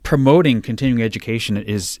promoting continuing education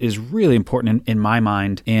is really important in my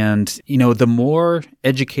mind. And, the more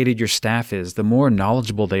educated your staff is, the more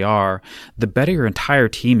knowledgeable they are, the better your entire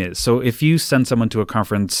team is. So if you send someone to a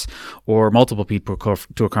conference or multiple people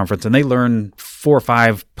to a conference and they learn 4 or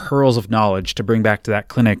 5 pearls of knowledge to bring back to that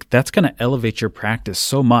clinic, that's going to elevate your practice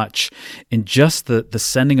so much. In just the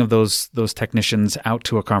sending of those technicians out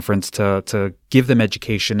to a conference to give them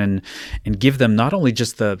education and give them not only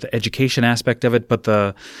just the education aspect of it, but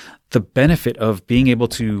the benefit of being able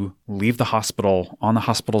to leave the hospital on the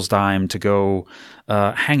hospital's dime to go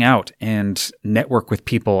hang out and network with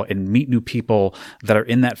people and meet new people that are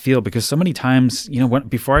in that field. Because so many times,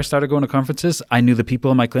 before I started going to conferences, I knew the people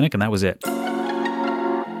in my clinic and that was it.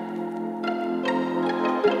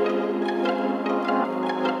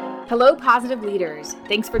 Hello, positive leaders.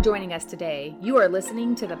 Thanks for joining us today. You are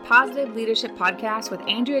listening to the Positive Leadership Podcast with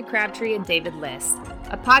Andrea Crabtree and David Liss,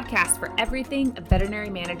 a podcast for everything a veterinary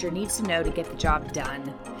manager needs to know to get the job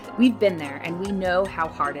done. We've been there and we know how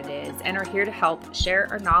hard it is and are here to help share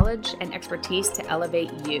our knowledge and expertise to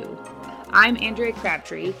elevate you. I'm Andrea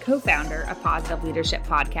Crabtree, co-founder of Positive Leadership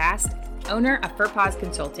Podcast, owner of FurPos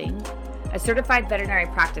Consulting, a certified veterinary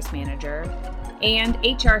practice manager, and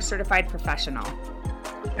HR certified professional.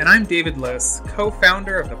 And I'm David Liss,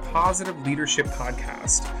 co-founder of the Positive Leadership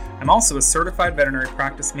Podcast. I'm also a certified veterinary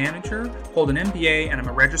practice manager, hold an MBA, and I'm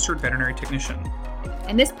a registered veterinary technician.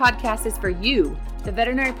 And this podcast is for you, the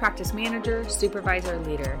veterinary practice manager, supervisor,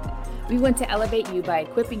 leader. We want to elevate you by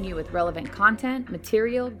equipping you with relevant content,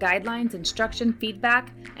 material, guidelines, instruction,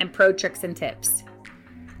 feedback, and pro tricks and tips.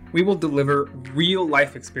 We will deliver real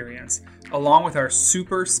life experience along with our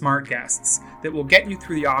super smart guests that will get you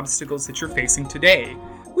through the obstacles that you're facing today,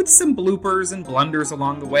 with some bloopers and blunders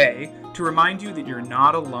along the way to remind you that you're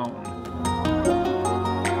not alone.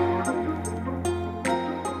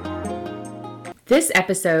 This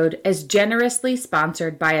episode is generously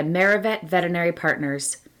sponsored by AmeriVet Veterinary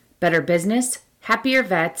Partners. Better business, happier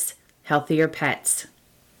vets, healthier pets.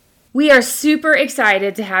 We are super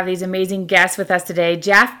excited to have these amazing guests with us today,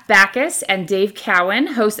 Jeff Backus and Dave Cowan,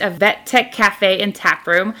 hosts of Vet Tech Cafe and Tap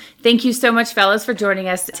Room. Thank you so much, fellas, for joining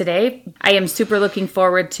us today. I am super looking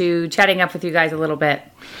forward to chatting up with you guys a little bit.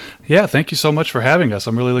 Yeah, thank you so much for having us.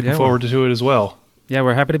 I'm really looking forward to it as well. Yeah,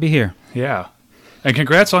 we're happy to be here. Yeah. And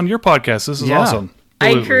congrats on your podcast. This is awesome.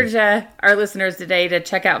 I encourage our listeners today to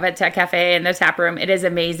check out Vet Tech Cafe and the Tap Room. It is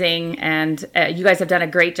amazing, and you guys have done a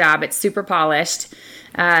great job. It's super polished.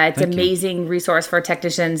 It's an amazing resource for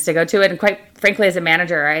technicians to go to it. And quite frankly, as a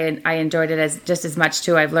manager, I enjoyed it just as much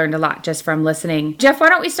too. I've learned a lot just from listening. Jeff, why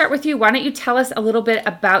don't we start with you? Why don't you tell us a little bit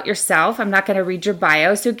about yourself? I'm not going to read your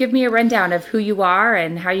bio, so give me a rundown of who you are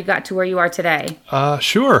and how you got to where you are today.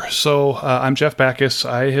 Sure. So I'm Jeff Backus.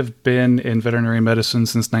 I have been in veterinary medicine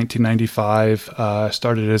since 1995. I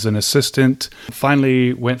started as an assistant,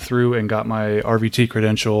 finally went through and got my RVT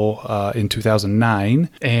credential in 2009.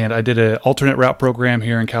 And I did an alternate route program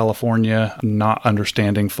here in California, not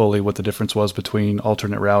understanding fully what the difference was between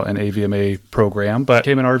alternate route and AVMA program, but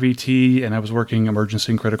became an RVT and I was working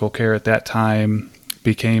emergency and critical care at that time,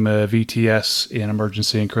 became a VTS in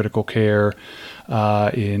emergency and critical care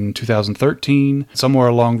in 2013. Somewhere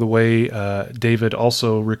along the way, David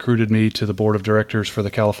also recruited me to the board of directors for the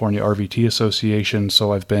California RVT Association,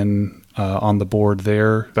 so I've been on the board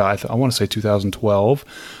there, I want to say 2012,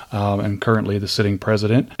 and currently the sitting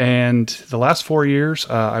president. And the last 4 years,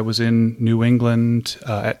 I was in New England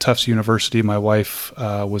at Tufts University. My wife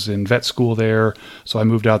was in vet school there, so I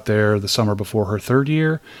moved out there the summer before her third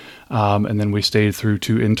year. And then we stayed through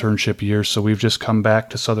 2 internship years. So we've just come back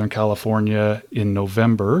to Southern California in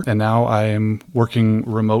November. And now I am working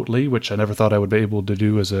remotely, which I never thought I would be able to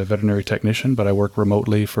do as a veterinary technician, but I work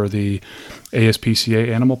remotely for the ASPCA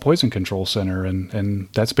Animal Poison Control Center. And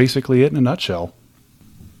that's basically it in a nutshell.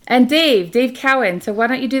 And Dave Cowan, so why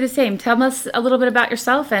don't you do the same? Tell us a little bit about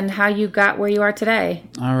yourself and how you got where you are today.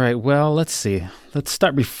 All right. Well, let's see. Let's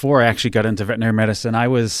start before I actually got into veterinary medicine.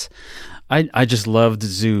 I just loved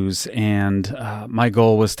zoos, and my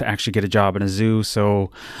goal was to actually get a job in a zoo. So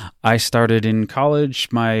I started in college.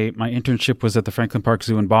 My internship was at the Franklin Park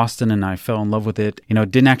Zoo in Boston, and I fell in love with it.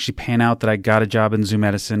 It didn't actually pan out that I got a job in zoo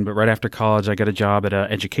medicine, but right after college, I got a job at an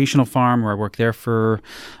educational farm where I worked there for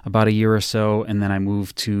about a year or so, and then I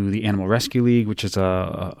moved to the Animal Rescue League, which is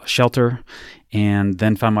a shelter, and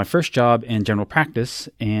then found my first job in general practice.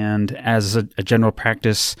 And as a general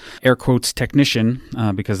practice, air quotes, technician,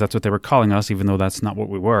 because that's what they were calling us, even though that's not what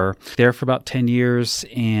we were, there for about 10 years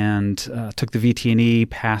and took the VT&E,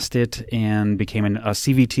 passed it, and became a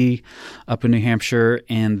CVT up in New Hampshire,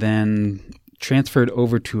 and then transferred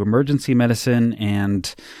over to emergency medicine,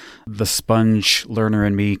 and the sponge learner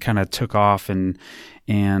in me kind of took off and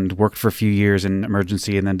worked for a few years in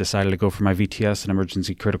emergency, and then decided to go for my VTS in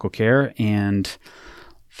emergency critical care. And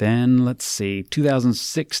then,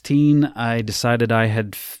 2016, I decided I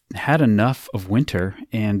had had enough of winter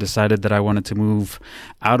and decided that I wanted to move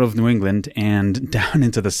out of New England and down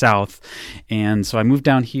into the South. And so I moved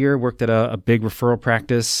down here, worked at a big referral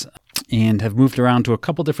practice, and have moved around to a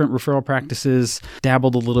couple different referral practices,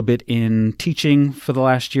 dabbled a little bit in teaching for the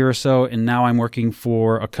last year or so, and now I'm working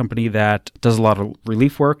for a company that does a lot of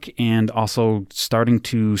relief work and also starting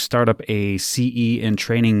to start up a CE and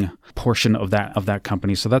training portion of that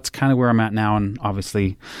company. So that's kind of where I'm at now, and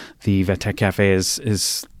obviously the Vet Tech Cafe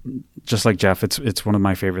is just like Jeff. It's one of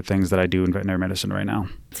my favorite things that I do in veterinary medicine right now.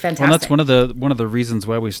 It's fantastic. And that's one of the reasons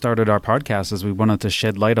why we started our podcast, is we wanted to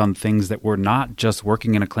shed light on things that were not just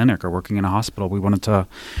working in a clinic or working in a hospital. We wanted to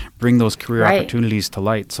bring those career opportunities to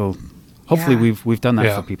light. So hopefully we've done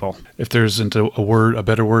that for people. If there isn't a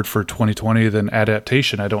better word for 2020 than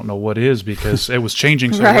adaptation, I don't know what is, because it was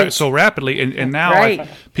changing so rapidly. And now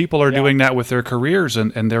people are doing that with their careers,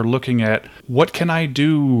 and they're looking at, what can I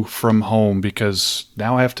do from home? Because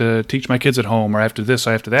now I have to teach my kids at home, or I have to this,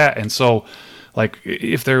 I have to that. And so, like,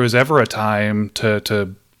 if there was ever a time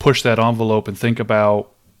to push that envelope and think about,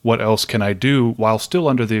 what else can I do while still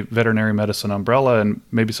under the veterinary medicine umbrella, and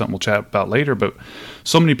maybe something we'll chat about later. But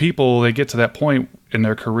so many people, they get to that point in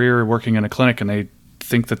their career working in a clinic, and they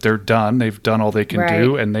think that they're done. They've done all they can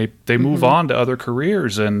do, and they move on to other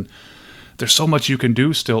careers. And there's so much you can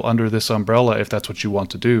do still under this umbrella if that's what you want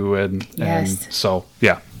to do. And so,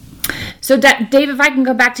 yeah. So, Dave, if I can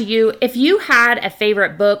go back to you, if you had a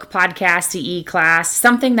favorite book, podcast, CE class,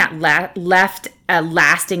 something that left a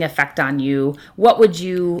lasting effect on you, what would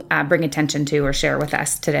you bring attention to or share with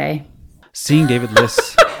us today? Seeing David Liss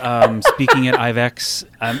speaking at IVEX,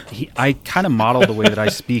 I kind of model the way that I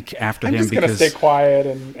speak after him. I'm just going to stay quiet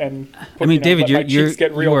and David, let my cheeks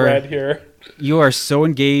get real red here. You are so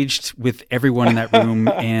engaged with everyone in that room,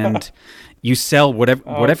 and you sell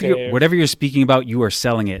whatever you're speaking about. You are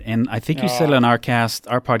selling it, and I think you said on our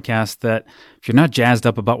podcast, that if you're not jazzed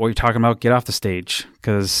up about what you're talking about, get off the stage.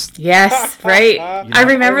 Because I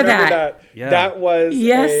remember that. Yeah. That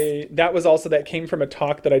was also, that came from a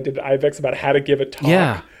talk that I did at IVEX about how to give a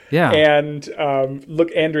talk. Yeah. And look,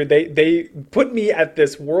 Andrew, they put me at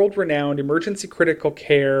this world-renowned emergency critical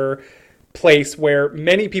care place where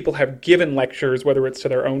many people have given lectures, whether it's to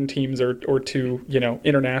their own teams or to,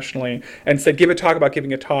 internationally, and said, give a talk about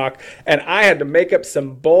giving a talk. And I had to make up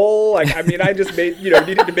some bull. I just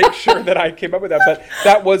needed to make sure that I came up with that. But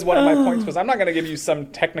that was one of my points, was I'm not going to give you some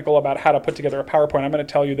technical about how to put together a PowerPoint. I'm going to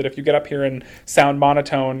tell you that if you get up here and sound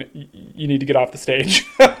monotone, you need to get off the stage.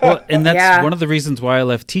 Well, and that's one of the reasons why I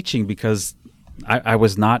left teaching, because I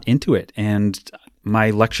was not into it. And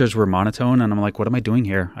my lectures were monotone, and I'm like, what am I doing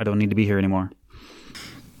here? I don't need to be here anymore.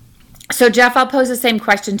 So, Jeff, I'll pose the same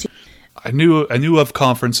question to you. I knew of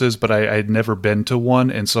conferences, but I had never been to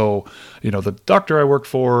one. And so, the doctor I worked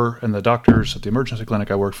for and the doctors at the emergency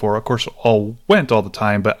clinic I worked for, of course, all went all the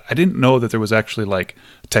time, but I didn't know that there was actually like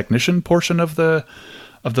a technician portion of the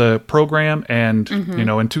program. And,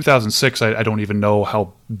 in 2006, I don't even know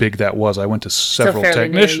how big that was. I went to several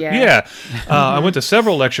technicians. I went to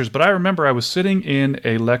several lectures, but I remember I was sitting in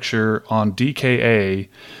a lecture on DKA,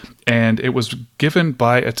 and it was given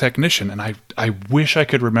by a technician. And I wish I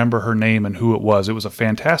could remember her name and who it was. It was a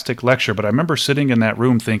fantastic lecture, but I remember sitting in that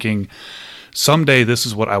room thinking, someday this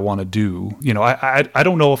is what I want to do. I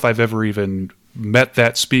don't know if I've ever even met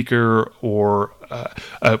that speaker, or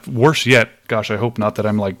worse yet, gosh, I hope not that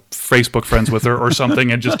I'm like Facebook friends with her or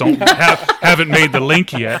something and just haven't made the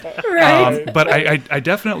link yet. Right. But I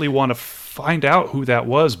definitely want to find out who that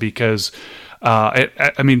was, because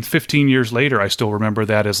 15 years later, I still remember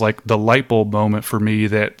that as like the light bulb moment for me,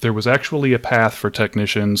 that there was actually a path for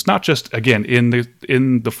technicians, not just, again,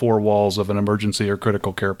 in the four walls of an emergency or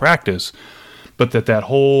critical care practice, but that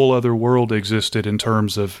whole other world existed in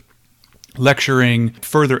terms of lecturing,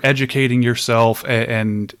 further educating yourself,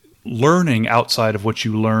 and learning outside of what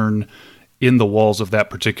you learn in the walls of that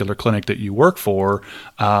particular clinic that you work for.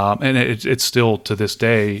 And it's still to this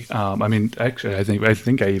day. Actually, I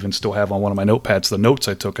think I even still have on one of my notepads the notes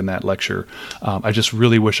I took in that lecture. I just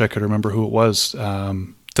really wish I could remember who it was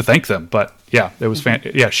to thank them. But Yeah, it was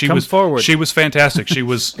Come forward. She was fantastic. She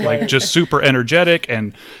was like just super energetic,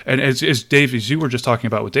 and as Dave, as you were just talking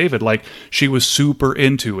about with David, like she was super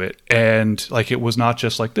into it, and like it was not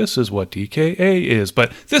just like this is what DKA is,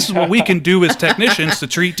 but this is what we can do as technicians to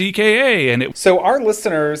treat DKA. And So our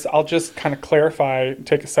listeners, I'll just kind of clarify,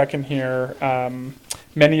 take a second here.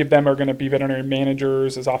 Many of them are going to be veterinary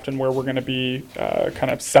managers, is often where we're going to be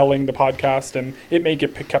kind of selling the podcast, and it may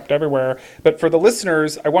get picked up everywhere. But for the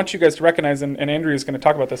listeners, I want you guys to recognize, and Andrea is going to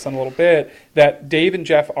talk about this in a little bit, that Dave and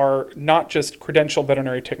Jeff are not just credentialed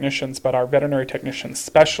veterinary technicians, but are veterinary technician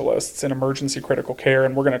specialists in emergency critical care,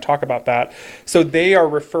 and we're going to talk about that. So they are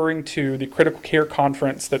referring to the Critical Care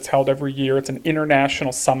Conference that's held every year. It's an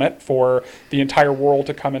international summit for the entire world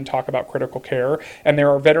to come and talk about critical care, and there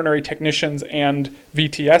are veterinary technicians and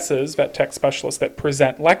VTSs, vet tech specialists, that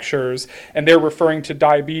present lectures, and they're referring to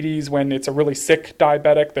diabetes when it's a really sick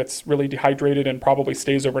diabetic that's really dehydrated and probably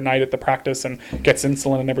stays overnight at the practice and gets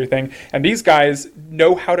insulin and everything. And these guys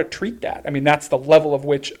know how to treat that. I mean, that's the level of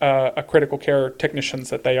which a critical care technicians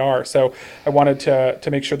that they are. So I wanted to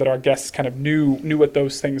make sure that our guests kind of knew what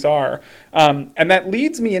those things are. And that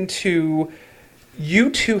leads me into, you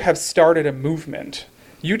two have started a movement.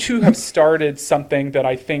 You two have started something that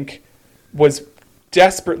I think was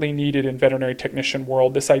desperately needed in veterinary technician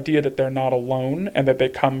world, this idea that they're not alone and that they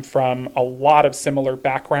come from a lot of similar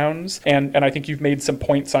backgrounds. And I think you've made some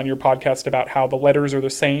points on your podcast about how the letters are the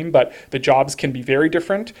same, but the jobs can be very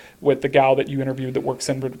different, with the gal that you interviewed that works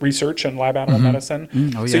in research and lab animal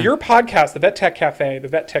medicine. So your podcast, the Vet Tech Cafe, the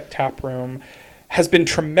Vet Tech Tap Room, has been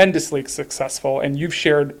tremendously successful, and you've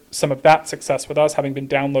shared some of that success with us, having been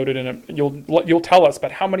downloaded you'll tell us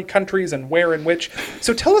about how many countries and where and which.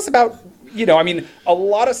 So tell us about, a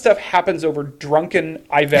lot of stuff happens over drunken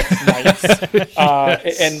IVEX nights.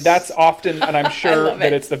 And that's often, and I'm sure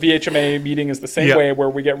that it's the VHMA meeting is the same way, where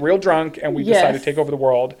we get real drunk and we decide to take over the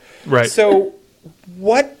world. Right. So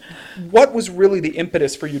what was really the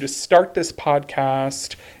impetus for you to start this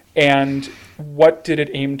podcast, and what did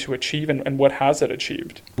it aim to achieve, and what has it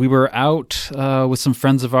achieved? We were out with some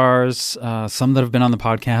friends of ours, some that have been on the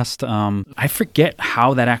podcast. I forget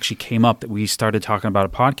how that actually came up, that we started talking about a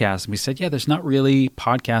podcast. And we said, there's not really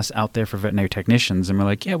podcasts out there for veterinary technicians. And we're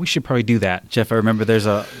like, we should probably do that. Jeff, I remember there's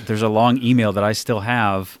a long email that I still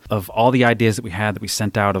have of all the ideas that we had, that we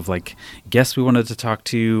sent out, of like guests we wanted to talk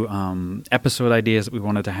to, episode ideas that we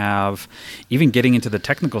wanted to have, even getting into the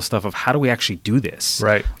technical stuff of how do we actually do this.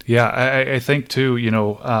 Right. Yeah, I think too,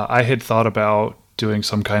 I had thought about doing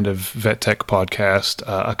some kind of vet tech podcast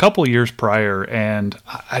a couple of years prior, and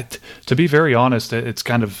to be very honest, it's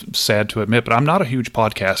kind of sad to admit, but I'm not a huge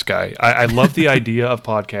podcast guy. I love the idea of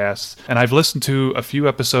podcasts, and I've listened to a few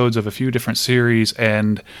episodes of a few different series,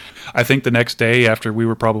 and I think the next day, after we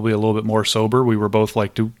were probably a little bit more sober, we were both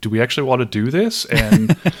like, do we actually want to do this?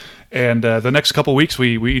 And and the next couple of weeks,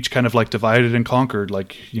 we each kind of like divided and conquered.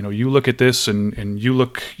 Like, you look at this and you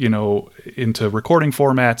look, into recording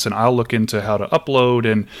formats, and I'll look into how to upload.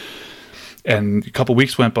 And a couple of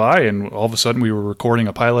weeks went by, and all of a sudden we were recording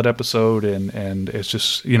a pilot episode. And it's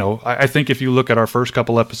just, I think if you look at our first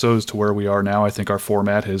couple episodes to where we are now, I think our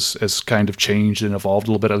format has kind of changed and evolved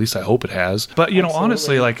a little bit. At least I hope it has. But,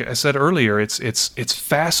 honestly, like I said earlier, it's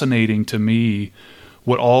fascinating to me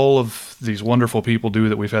what all of these wonderful people do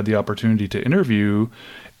that we've had the opportunity to interview,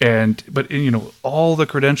 but all the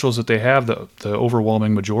credentials that they have, the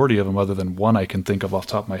overwhelming majority of them, other than one I can think of off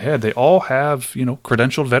the top of my head, they all have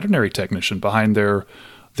credentialed veterinary technician behind their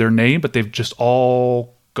name, but they've just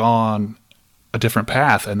all gone a different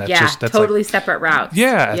path, and that's totally separate routes.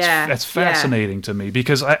 That's fascinating to me,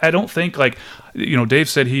 because I don't think, like, Dave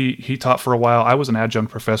said he taught for a while. I was an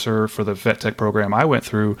adjunct professor for the vet tech program I went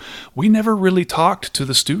through. We never really talked to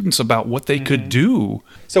the students about what they could do.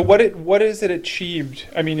 So what is it achieved?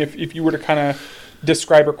 I mean, if you were to kind of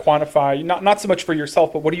describe or quantify, not so much for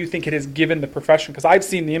yourself, but what do you think it has given the profession? Because I've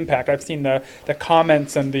seen the impact. I've seen the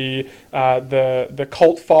comments and the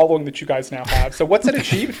cult following that you guys now have. So what's it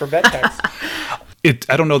achieved for vet techs?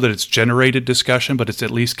 I don't know that it's generated discussion, but it's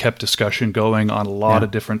at least kept discussion going on a lot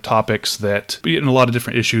of different topics and a lot of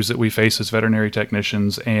different issues that we face as veterinary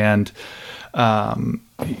technicians. And,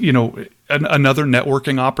 another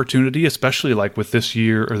networking opportunity, especially like with this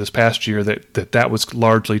year or this past year, that was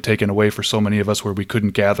largely taken away for so many of us, where we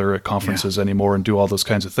couldn't gather at conferences anymore and do all those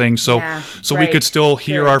kinds of things. So we could still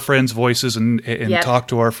hear our friends' voices and talk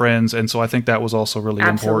to our friends. And so I think that was also really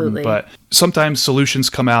important. But sometimes solutions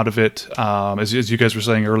come out of it, as you guys were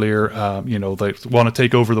saying earlier, they want to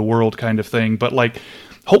take over the world kind of thing. But like,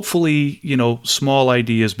 hopefully, small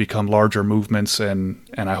ideas become larger movements, and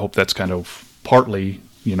I hope that's kind of partly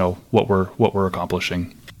what we're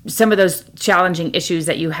accomplishing. some of those challenging issues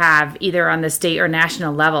that you have either on the state or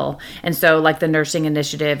national level. And so like the nursing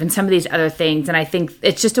initiative and some of these other things. And I think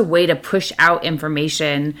it's just a way to push out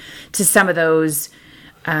information to some of those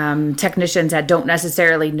technicians that don't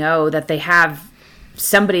necessarily know that they have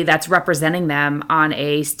somebody that's representing them on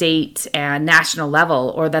a state and national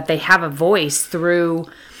level, or that they have a voice through,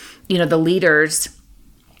 the leaders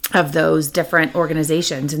of those different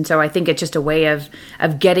organizations. And so I think it's just a way of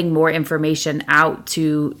getting more information out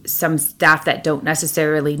to some staff that don't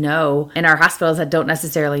necessarily know, in our hospitals that don't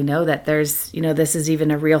necessarily know that there's, this is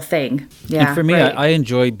even a real thing. Yeah. And for me, right. I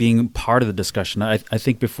enjoy being part of the discussion. I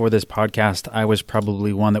think before this podcast, I was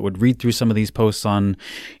probably one that would read through some of these posts on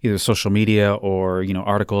either social media or,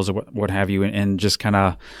 articles or what have you, and just kind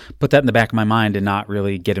of put that in the back of my mind and not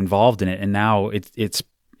really get involved in it. And now it's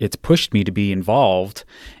pushed me to be involved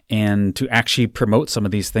and to actually promote some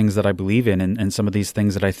of these things that I believe in, and some of these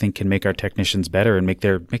things that I think can make our technicians better and make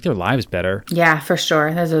their lives better. Yeah, for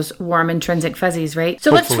sure. There's those warm intrinsic fuzzies, right?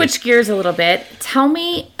 So Let's switch gears a little bit. Tell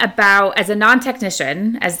me about, as a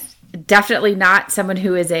non-technician, as definitely not someone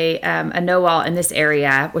who is a know-all in this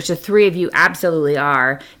area, which the three of you absolutely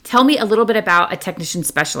are. Tell me a little bit about a technician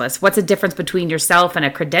specialist. What's the difference between yourself and a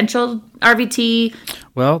credentialed RVT?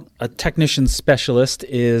 Well, a technician specialist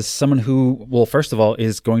is someone who, well, first of all,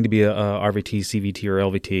 is going to be a RVT, CVT, or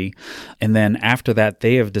LVT. And then after that,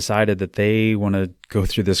 they have decided that they want to go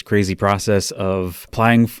through this crazy process of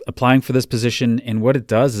applying for this position. And what it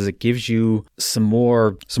does is it gives you some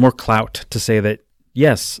more clout to say that,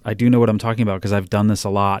 yes, I do know what I'm talking about because I've done this a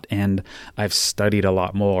lot and I've studied a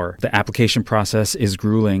lot more. The application process is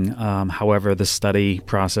grueling. However, the study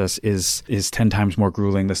process is 10 times more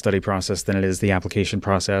grueling, the study process, than it is the application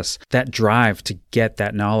process. That drive to get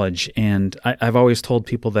that knowledge. And I've always told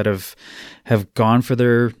people that have gone for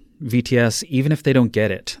their VTS, even if they don't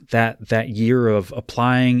get it, that year of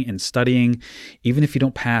applying and studying, even if you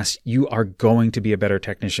don't pass, you are going to be a better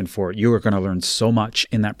technician for it. You are going to learn so much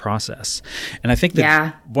in that process. And I think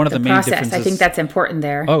that one of the main differences, I think that's important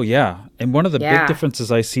there. Oh, yeah. And one of the big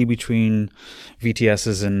differences I see between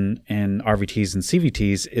VTSs and RVTs and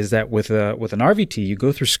CVTs is that with an RVT, you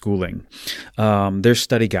go through schooling. There's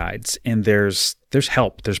study guides, and there's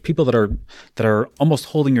help. There's people that are almost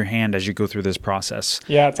holding your hand as you go through this process.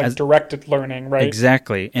 Yeah, it's like directed learning, right?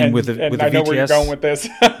 Exactly. And with a I know VTS, where you're going with this.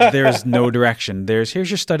 there's no direction. Here's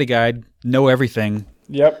your study guide. Know everything.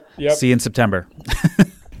 Yep. See you in September.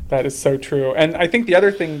 That is so true. And I think the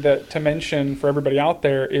other thing to mention for everybody out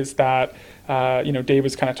there is that Dave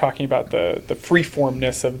was kind of talking about the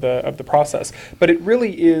freeformness of the process, but it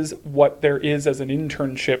really is what there is as an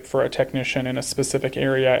internship for a technician in a specific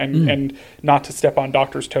area, and not to step on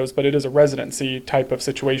doctor's toes, but it is a residency type of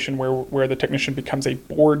situation where the technician becomes a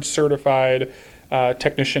board certified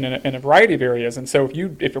technician in a variety of areas. And so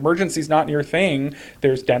if emergency is not your thing,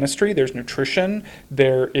 there's dentistry, there's nutrition,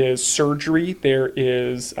 there is surgery, there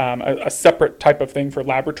is a separate type of thing for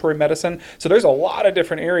laboratory medicine. So there's a lot of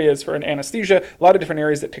different areas for an anesthesia, a lot of different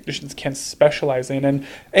areas that technicians can specialize in. And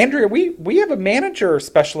Andrea, we have a manager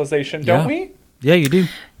specialization, don't we? Yeah, you do.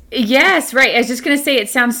 Yes, right. I was just going to say, it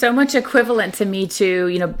sounds so much equivalent to me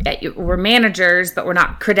to, we're managers, but we're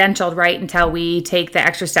not credentialed, right, until we take the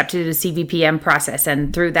extra step to do the CVPM process,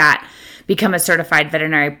 and through that become a certified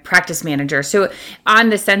veterinary practice manager. So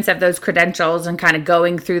on the sense of those credentials and kind of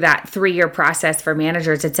going through that 3-year process for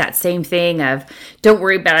managers, it's that same thing of don't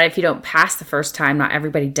worry about it if you don't pass the first time. Not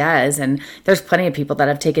everybody does. And there's plenty of people that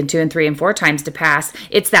have taken 2 and 3 and 4 times to pass.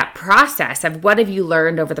 It's that process of what have you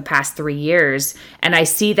learned over the past 3 years. And I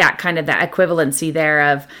see that kind of that equivalency there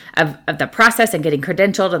of the process and getting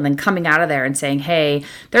credentialed and then coming out of there and saying, hey,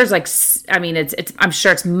 there's I'm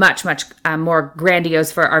sure it's much, much more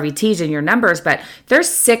grandiose for RVTs in your numbers, but there's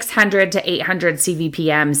 600 to 800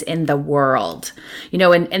 CVPMs in the world,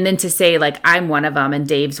 and then to say like I'm one of them and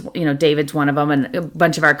David's one of them and a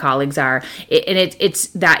bunch of our colleagues are, it's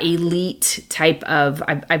that elite type of,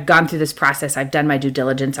 I've gone through this process. I've done my due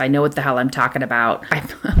diligence. I know what the hell I'm talking about.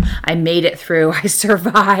 I made it through. I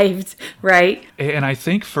survived. Right. And I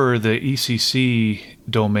think for the ECC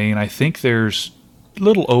domain, I think there's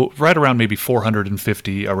right around maybe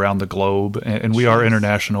 450 around the globe, and we are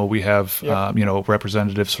international. We have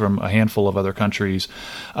representatives from a handful of other countries,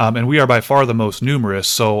 and we are by far the most numerous.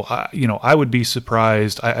 So I would be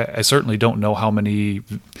surprised. I certainly don't know how many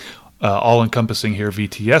all-encompassing here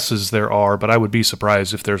VTSs there are, but I would be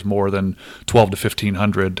surprised if there's more than 12 to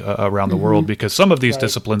 1,500 around the world, because some of these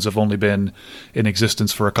disciplines have only been in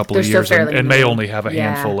existence for a couple of years and may only have a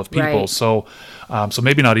handful of people. Right. So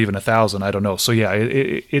maybe not even 1,000. I don't know. So yeah,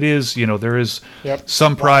 it is. There is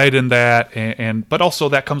some pride in that, but also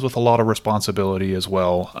that comes with a lot of responsibility as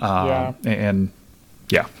well.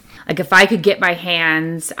 Like if I could get my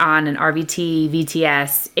hands on an RVT,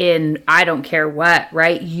 VTS in I don't care what,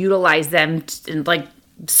 right? Utilize them and like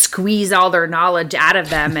squeeze all their knowledge out of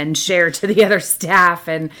them and share to the other staff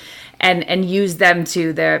and use them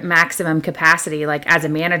to their maximum capacity. Like as a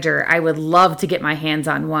manager, I would love to get my hands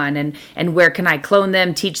on one and where can I clone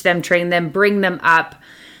them, teach them, train them, bring them up,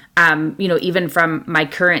 even from my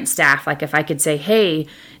current staff. Like if I could say, hey,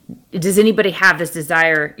 does anybody have this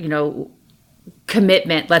desire,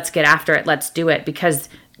 commitment, let's get after it, let's do it. Because,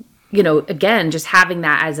 again, just having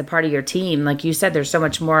that as a part of your team, like you said, there's so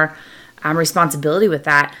much more responsibility with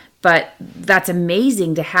that. But that's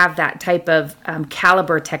amazing to have that type of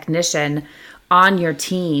caliber technician on your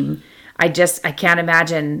team. I can't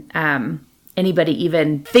imagine anybody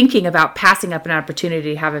even thinking about passing up an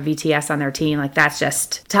opportunity to have a VTS on their team. Like that's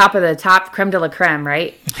just top of the top, creme de la creme,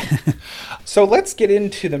 right? So let's get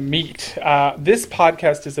into the meat. This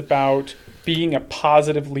podcast is about being a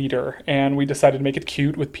positive leader, and we decided to make it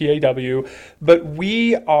cute with PAW, but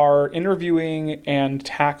we are interviewing and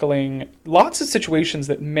tackling lots of situations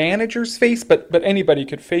that managers face, but anybody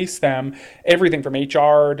could face them. Everything from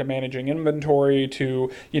HR to managing inventory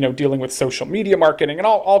to, dealing with social media marketing and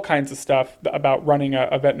all kinds of stuff about running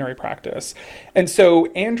a veterinary practice. And so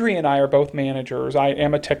Andrea and I are both managers. I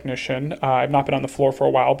am a technician. I've not been on the floor for a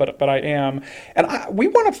while, but I am. And we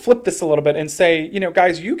want to flip this a little bit and say,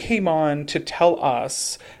 guys, you came on to tell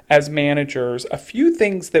us as managers a few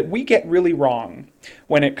things that we get really wrong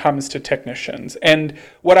when it comes to technicians. And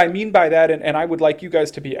what I mean by that, and I would like you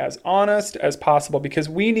guys to be as honest as possible, because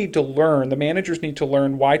we need to learn, the managers need to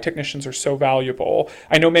learn why technicians are so valuable.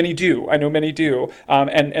 I know many do. And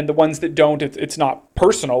the ones that don't, it's not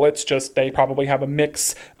personal. It's just they probably have a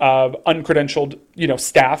mix of uncredentialed,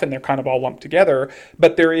 staff, and they're kind of all lumped together.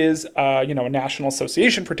 But there is, a National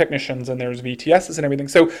Association for Technicians, and there's VTSs and everything.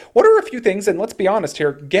 So what are a few things, and let's be honest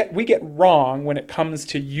here, we get wrong when it comes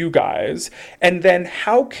to you guys, and then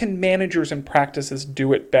how can managers and practices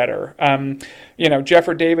do it better? Jeff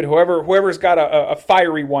or David, whoever's got a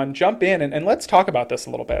fiery one, jump in and let's talk about this a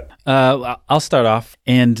little bit. I'll start off,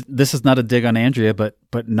 and this is not a dig on Andrea, but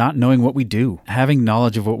not knowing what we do, having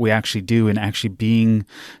knowledge of what we actually do, and actually being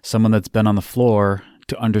someone that's been on the floor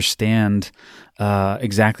to understand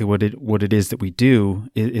exactly what it is that we do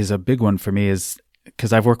is a big one for me. Is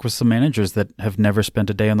because I've worked with some managers that have never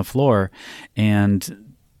spent a day on the floor,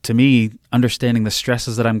 and to me, understanding the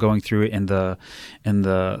stresses that I'm going through and the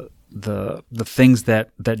things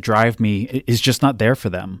that drive me is just not there for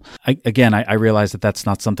them. I realize that that's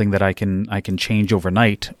not something that I can change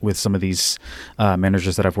overnight with some of these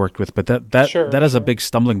managers that I've worked with, but that is a big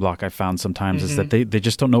stumbling block I found sometimes, is that they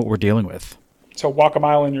just don't know what we're dealing with. So walk a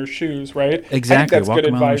mile in your shoes, right? Exactly. I think that's good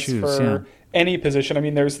advice for any position. I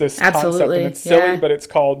mean, there's this concept, and it's silly, but it's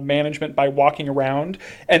called management by walking around.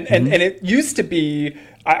 And it used to be,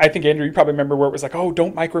 I think, Andrew, you probably remember, where it was like, oh,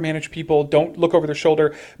 don't micromanage people, don't look over their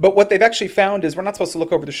shoulder. But what they've actually found is we're not supposed to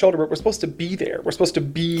look over the shoulder, but we're supposed to be there. We're supposed to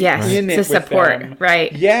be in it with support them.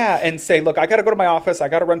 Right. Yeah, and say, look, I got to go to my office, I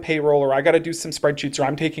got to run payroll, or I got to do some spreadsheets, or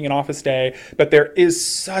I'm taking an office day. But there is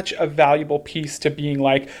such a valuable piece to being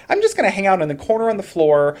like, I'm just going to hang out in the corner on the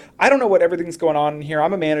floor. I don't know what everything's going on in here.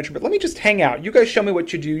 I'm a manager, but let me just hang out. You guys show me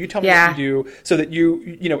what you do. You tell me what you do, so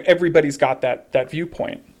that everybody's got that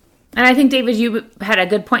viewpoint. And I think, David, you had a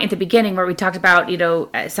good point at the beginning where we talked about,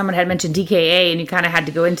 someone had mentioned DKA, and you kind of had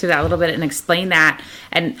to go into that a little bit and explain that.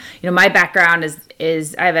 And, my background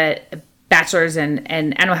is I have a bachelor's in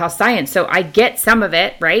animal health science. So I get some of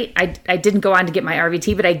it, right? I didn't go on to get my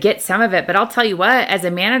RVT, but I get some of it. But I'll tell you what, as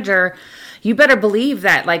a manager, you better believe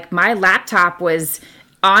that, like, my laptop was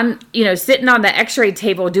on, sitting on the x-ray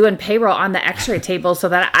table, doing payroll on the x-ray table, so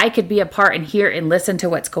that I could be a part and hear and listen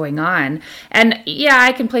to what's going on. And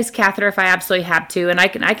I can place catheter if I absolutely have to, and I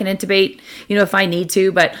can intubate, if I need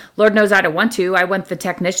to, but Lord knows I don't want to. I want the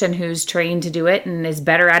technician who's trained to do it and is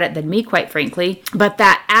better at it than me, quite frankly. But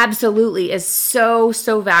that absolutely is so,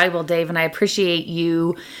 so valuable, Dave, and I appreciate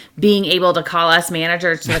you being able to call us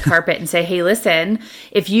managers to the carpet and say, hey, listen,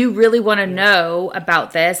 if you really want to know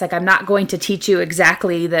about this, like, I'm not going to teach you exactly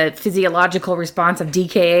exactly the physiological response of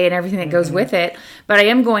DKA and everything that goes with it, but I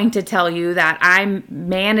am going to tell you that I'm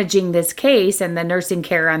managing this case and the nursing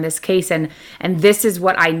care on this case, and this is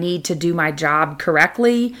what I need to do my job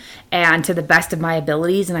correctly and to the best of my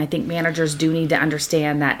abilities. And I think managers do need to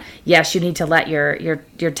understand that, yes, you need to let your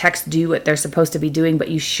techs do what they're supposed to be doing, but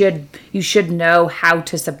you should know how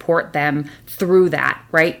to support them through that,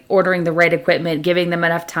 right? Ordering the right equipment, giving them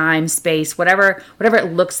enough time, space, whatever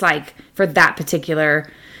it looks like for that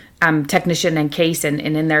particular technician and case and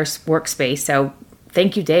in their workspace. So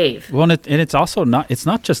thank you, Dave. Well, and it's also it's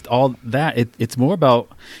not just all that. It's more about,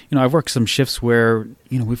 I've worked some shifts where,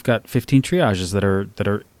 we've got 15 triages that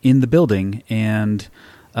are in the building, and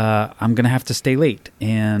I'm going to have to stay late.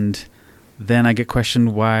 And then I get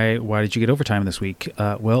questioned, why did you get overtime this week?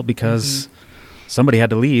 Well, because somebody had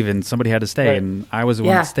to leave and somebody had to stay, and I was the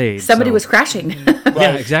one that stayed. Somebody was crashing.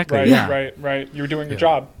 Yeah, exactly. Right. You were doing your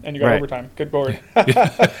job and you got overtime. Good Lord.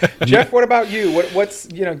 Jeff, what about you? What's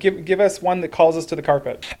give us one that calls us to the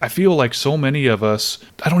carpet. I feel like so many of us,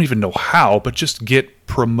 I don't even know how, but just get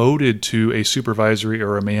promoted to a supervisory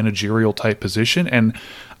or a managerial type position, and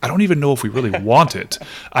I don't even know if we really want it.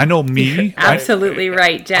 I know me. Absolutely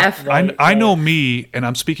right, Jeff. I know me, and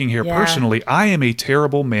I'm speaking here personally. I am a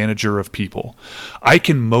terrible manager of people. I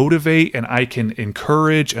can motivate and I can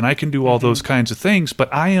encourage and I can do all those kinds of things,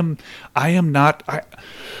 but I am not.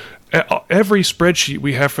 Every spreadsheet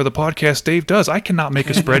we have for the podcast, Dave does. I cannot make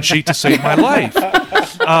a spreadsheet to save my life.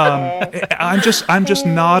 I'm just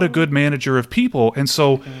not a good manager of people, and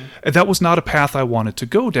so that was not a path I wanted to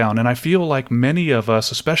go down. And I feel like many of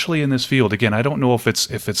us, especially in this field, again, I don't know if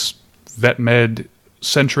it's vet med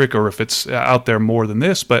centric or if it's out there more than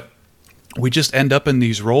this, but we just end up in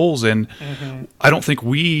these roles, and I don't think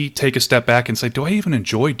we take a step back and say, do I even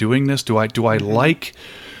enjoy doing this? Do I like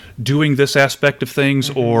doing this aspect of things,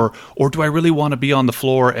 or do I really want to be on the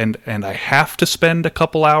floor and I have to spend a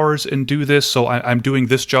couple hours and do this? So I'm doing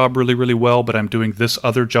this job really, really well, but I'm doing this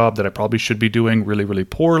other job that I probably should be doing really, really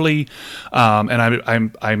poorly.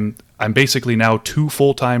 And I'm basically now 2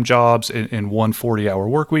 full-time jobs in one 40-hour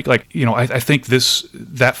work week. Like, I think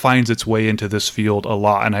that finds its way into this field a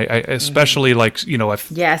lot. And I especially I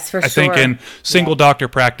think in single doctor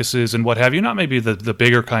practices and what have you, not maybe the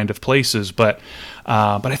bigger kind of places, but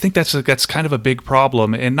I think that's kind of a big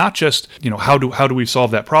problem. And not just, how do we solve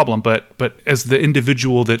that problem, but as the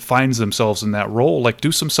individual that finds themselves in that role, like,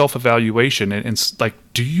 do some self-evaluation and like,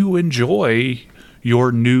 do you enjoy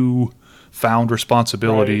your new found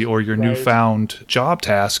responsibility or your newfound job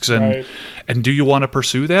tasks, and do you want to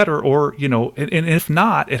pursue that, or and if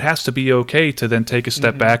not, it has to be okay to then take a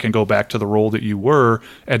step back and go back to the role that you were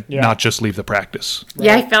and not just leave the practice.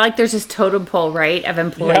 I feel like there's this totem pole, right, of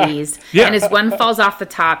employees, and as one falls off the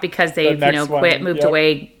top because they've quit, moved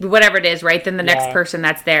away, whatever it is, right, then the next person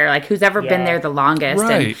that's there, like, who's ever been there the longest,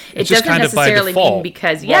 and it doesn't necessarily mean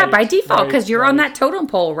because by default, because you're on that totem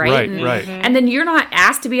pole, right, and then you're not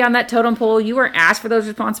asked to be on that totem pole. You weren't asked for those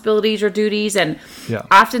responsibilities or duties, and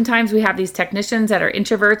oftentimes we have these technicians that are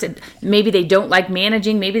introverts, and maybe they don't like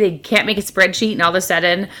managing, maybe they can't make a spreadsheet, and all of a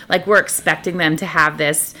sudden, like, we're expecting them to have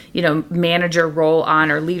this manager role on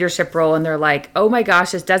or leadership role, and they're like, oh my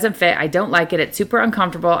gosh, this doesn't fit, I don't like it, it's super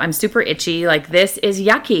uncomfortable, I'm super itchy, like, this is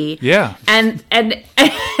yucky.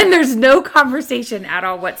 And there's no conversation at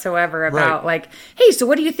all whatsoever about like, hey, so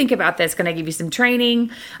what do you think about this? Can I give you some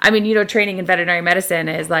training? I mean, training in veterinary medicine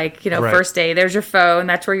is like, first day, there's your phone,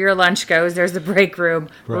 that's where your lunch goes, there's the break room,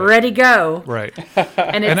 ready, go.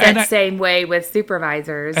 And it's that same way with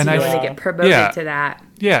supervisors, when they get promoted to that.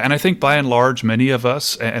 And I think by and large, many of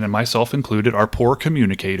us, and myself included, are poor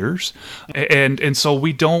communicators, and so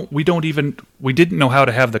we didn't know how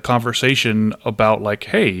to have the conversation about, like,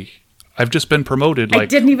 hey, I've just been promoted. Like, I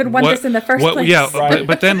didn't even want this in the first place.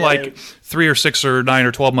 But then like 3 or 6 or 9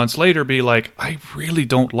 or 12 months later, be like, I really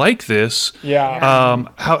don't like this. How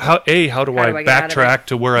do I backtrack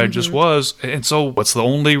to where I just was? And so, what's the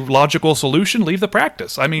only logical solution? Leave the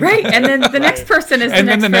practice. I mean, and then the next person is, and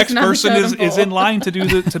then the next person is in line to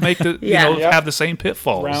do to make the have the same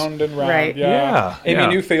pitfalls. Round and round.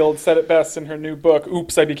 Amy Newfield said it best in her new book,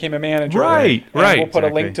 "Oops, I Became a Manager." And we'll put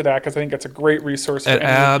a link to that because I think it's a great resource for any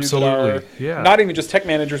of you that are not even just tech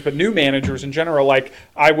managers, but new managers in general. Like,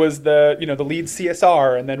 I was the lead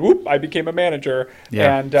CSR, and then whoop, I became a manager.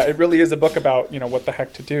 And it really is a book about what the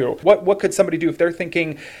heck to do. What could somebody do if they're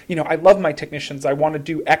thinking, I love my technicians, I want to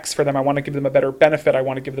do X for them, I want to give them a better benefit, I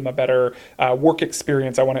want to give them a better work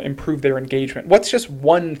experience, I want to improve their engagement. What's just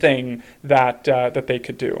one thing that they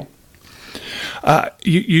could do?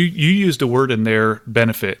 You used a word in there,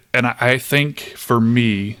 benefit. And I think for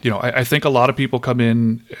me, I think a lot of people come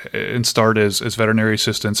in and start as veterinary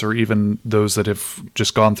assistants, or even those that have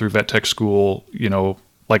just gone through vet tech school,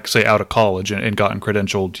 like say out of college and gotten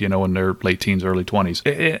credentialed, in their late teens, early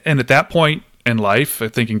 20s. And at that point in life,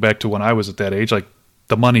 thinking back to when I was at that age, like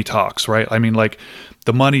the money talks, right? I mean, like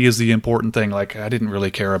the money is the important thing. Like I didn't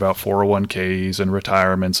really care about 401ks and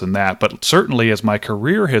retirements and that, but certainly as my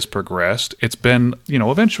career has progressed, it's been,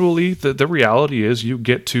 eventually the reality is you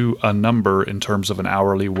get to a number in terms of an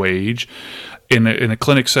hourly wage in a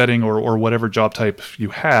clinic setting or whatever job type you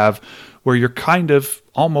have, where you're kind of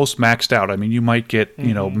almost maxed out. I mean, you might get,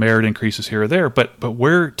 merit increases here or there, but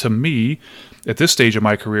where, to me, at this stage of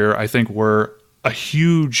my career, I think where a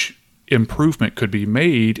huge improvement could be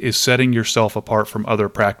made is setting yourself apart from other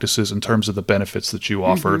practices in terms of the benefits that you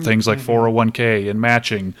offer. Things like 401k and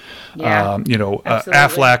matching,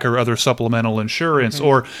 Aflac or other supplemental insurance,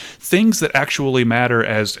 or things that actually matter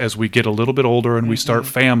as we get a little bit older and we start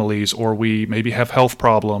families, or we maybe have health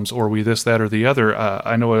problems, or we this, that, or the other.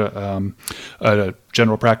 I know a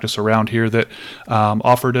general practice around here that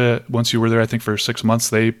offered once you were there, I think for 6 months,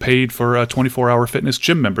 they paid for a 24-hour fitness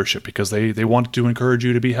gym membership because they wanted to encourage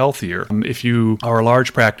you to be healthier. If you are a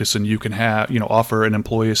large practice and you can have, offer an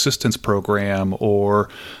employee assistance program, or,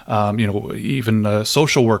 even a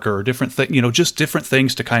social worker, or different things, just different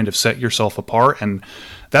things to kind of set yourself apart. And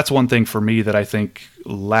that's one thing for me that I think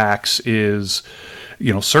lacks is,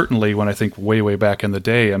 certainly when I think way back in the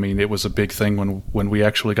day, I mean, it was a big thing when we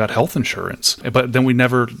actually got health insurance, but then we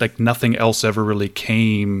never, nothing else ever really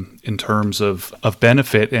came in terms of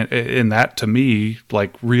benefit. And that to me,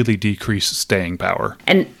 really decreased staying power.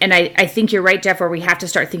 And I think you're right, Jeff, where we have to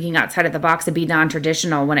start thinking outside of the box and be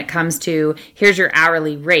non-traditional when it comes to, here's your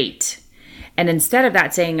hourly rate. And instead of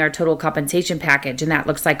that, saying our total compensation package, and that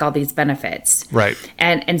looks like all these benefits. Right.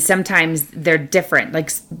 And sometimes they're different.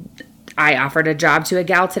 Like I offered a job to a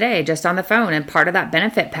gal today just on the phone, and part of that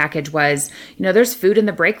benefit package was, there's food in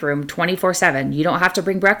the break room 24/7. You don't have to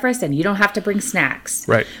bring breakfast and you don't have to bring snacks.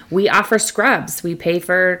 Right. We offer scrubs. We pay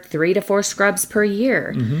for 3 to 4 scrubs per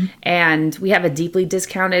year. And we have a deeply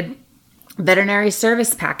discounted veterinary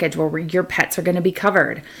service package where your pets are going to be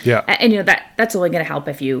covered. Yeah. And that's only going to help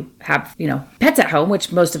if you have, pets at home,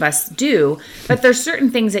 which most of us do. But there's certain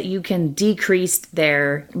things that you can decrease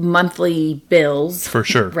their monthly bills. For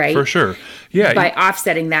sure. Right? For sure. Yeah. By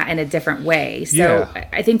offsetting that in a different way. So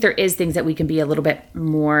I think there is things that we can be a little bit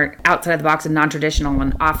more outside of the box and non-traditional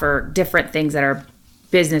and offer different things that are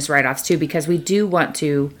business write-offs too, because we do want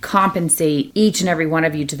to compensate each and every one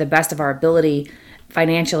of you to the best of our ability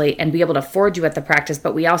financially and be able to afford you at the practice,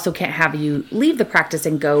 but we also can't have you leave the practice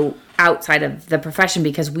and go outside of the profession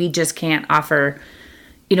because we just can't offer,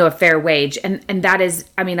 a fair wage. And that is,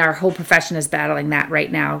 our whole profession is battling that right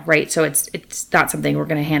now, right? So it's not something we're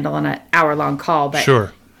going to handle on an hour-long call, but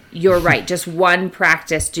sure. You're right. Just one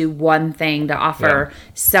practice, do one thing to offer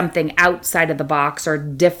something outside of the box or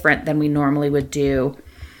different than we normally would do.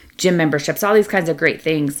 Gym memberships, all these kinds of great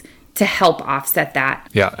things to help offset that.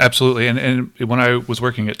 Yeah, absolutely. And when I was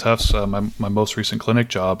working at Tufts, my most recent clinic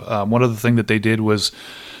job, one of the things that they did was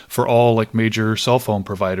for all major cell phone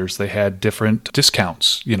providers, they had different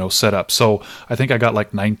discounts, set up. So I think I got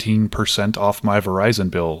 19% off my Verizon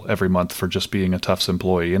bill every month for just being a Tufts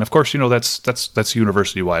employee. And of course, that's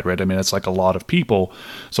university wide, right? I mean, it's a lot of people,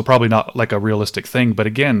 so probably not a realistic thing. But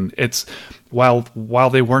again, it's while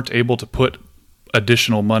they weren't able to put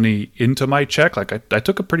additional money into my check, I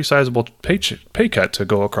took a pretty sizable pay cut to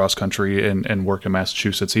go across country and work in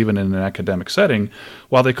Massachusetts, even in an academic setting.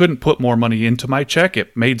 While they couldn't put more money into my check,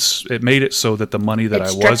 it made it so that the money that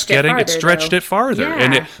I was getting, it stretched it farther,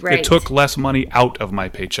 and it took less money out of my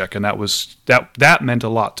paycheck, and that meant a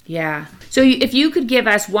lot. Yeah. So if you could give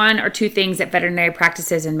us 1 or 2 things that veterinary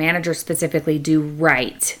practices and managers specifically do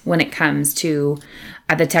right when it comes to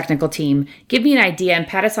the technical team, give me an idea and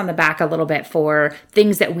pat us on the back a little bit for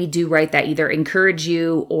things that we do right that either encourage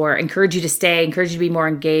you to stay, encourage you to be more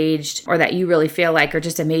engaged, or that you really feel like are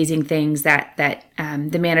just amazing things that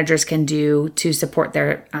the managers can do to support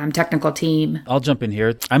their technical team. I'll jump in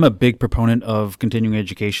here. I'm a big proponent of continuing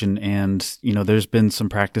education, and there's been some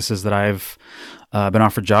practices that I've been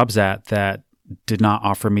offered jobs at that did not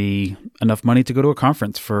offer me enough money to go to a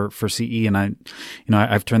conference for CE. And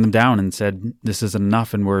I've turned them down and said, this isn't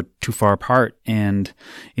enough and we're too far apart. And,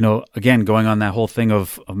 again, going on that whole thing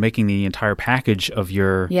of making the entire package of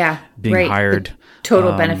your being hired. The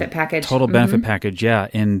total benefit package. Total benefit package. Yeah.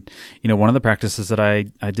 And, one of the practices that I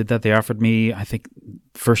did that, they offered me, I think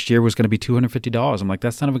first year was going to be $250. I'm like,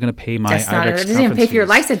 that's not even going to pay my That's not, IBEX it doesn't even pay for your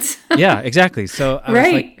conference license. fees. Yeah, exactly. So I was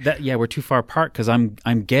Right. like, we're too far apart because I'm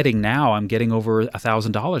getting over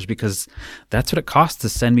 $1,000 because that's what it costs to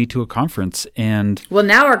send me to a conference. And Well,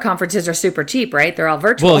 now our conferences are super cheap, right? They're all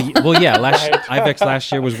virtual. yeah, IBEX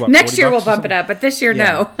last year was what? Next year we'll $40 or bump something? it up, but this year,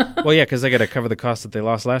 no. Well, yeah, because they got to cover the costs that they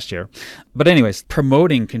lost last year. But anyways,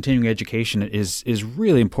 promoting continuing education is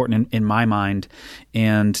really important in my mind.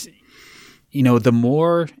 And the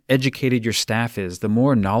more educated your staff is, the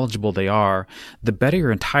more knowledgeable they are, the better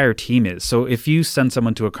your entire team is. So if you send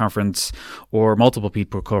someone to a conference or multiple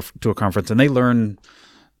people to a conference and they learn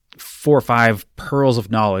 4 or 5 pearls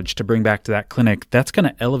of knowledge to bring back to that clinic, that's going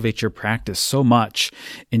to elevate your practice so much.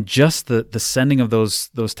 And just the sending of those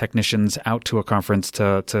technicians out to a conference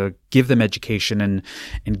to give them education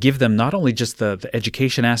and give them not only just the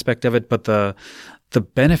education aspect of it, but the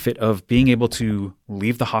benefit of being able to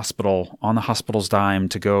leave the hospital on the hospital's dime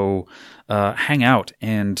to go hang out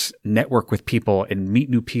and network with people and meet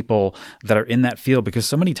new people that are in that field. Because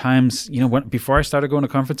so many times, before I started going to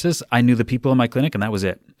conferences, I knew the people in my clinic and that was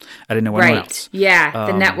it. I didn't know anyone Right. else. Yeah.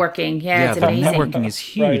 The networking. Yeah. It's the amazing. networking is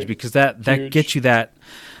huge Right. because that Huge. gets you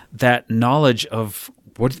that knowledge of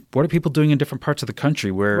what are people doing in different parts of the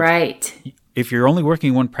country where Right. if you're only working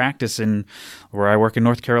in one practice where I work in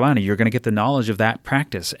North Carolina, you're going to get the knowledge of that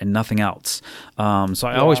practice and nothing else. So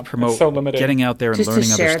I always promote it's so limited. getting out there and Just to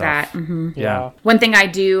learning other share stuff. that. Mhm. Yeah. One thing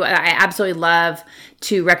I absolutely love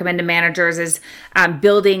to recommend to managers is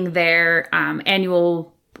building their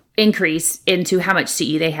annual increase into how much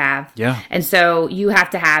CE they have. Yeah. And so you have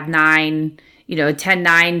to have 9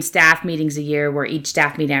 staff meetings a year where each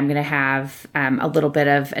staff meeting I'm going to have a little bit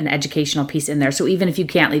of an educational piece in there. So even if you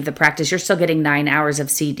can't leave the practice, you're still getting 9 hours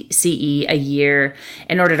of CE a year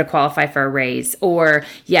in order to qualify for a raise. Or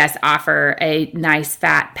yes, offer a nice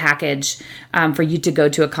fat package for you to go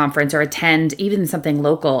to a conference or attend even something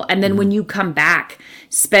local. And then when you come back,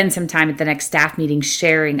 spend some time at the next staff meeting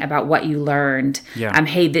sharing about what you learned. Yeah.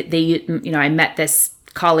 Hey, I met this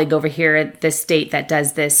colleague over here at this state that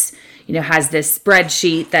does this, has this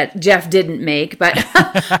spreadsheet that Jeff didn't make, but,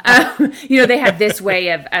 they had this way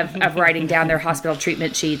of writing down their hospital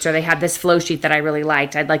treatment sheets, or they had this flow sheet that I really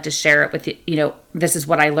liked. I'd like to share it with you. This is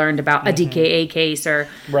what I learned about a DKA case or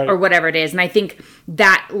whatever it is. And I think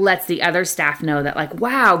that lets the other staff know that like,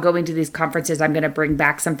 wow, going to these conferences, I'm going to bring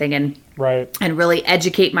back something and really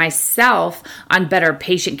educate myself on better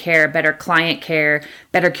patient care, better client care,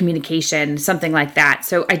 better communication, something like that.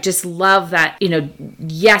 So I just love that,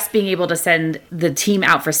 yes, being able to send the team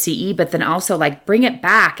out for CE, but then also like bring it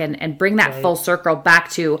back and bring that full circle back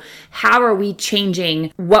to how are we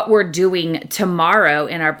changing what we're doing tomorrow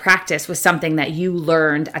in our practice with something that you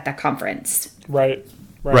learned at the conference. Right.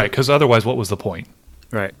 Because otherwise, what was the point?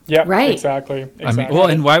 Right. Yeah. Right. Exactly. I mean, well,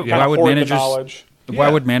 and why would hoard the managers? knowledge. Why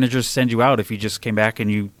would managers send you out if you just came back and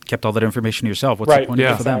you kept all that information yourself? What's the point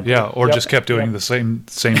of it for them? Yeah, or just kept doing the same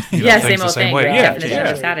Same things the old same thing. way. Right? Yeah, Finish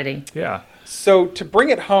every Saturday. yeah. So to bring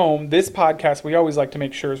it home, this podcast we always like to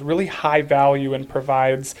make sure is really high value and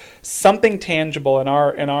provides something tangible. And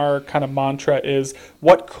our kind of mantra is,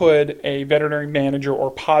 what could a veterinary manager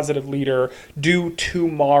or positive leader do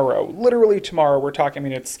tomorrow? Literally tomorrow. We're talking. I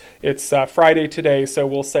mean, it's Friday today, so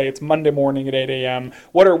we'll say it's Monday morning at 8 a.m.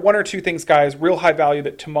 What are 1 or 2 things, guys, real high value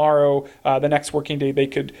that tomorrow, the next working day, they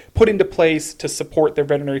could put into place to support their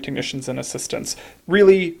veterinary technicians and assistants?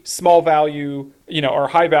 Really small value, or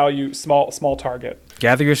high value, small target.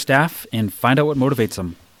 Gather your staff and find out what motivates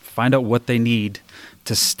them. Find out what they need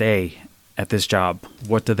to stay at this job.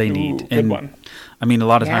 What do they need? Good one. I mean, a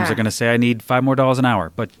lot of times Yeah. they're going to say, "I need $5 more an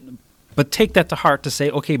hour," but take that to heart to say,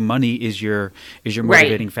 okay, money is your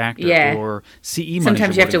motivating factor, Yeah. or CE money.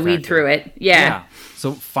 Sometimes you have to weed through it. Yeah.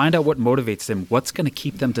 So find out what motivates them. What's going to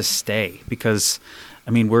keep them to stay? Because I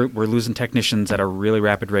mean, we're losing technicians at a really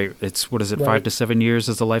rapid rate. It's 5 to 7 years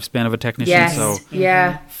is the lifespan of a technician. Yes. So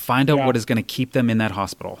Yeah. find out what is going to keep them in that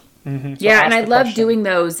hospital. Yeah, and I ask the love question. doing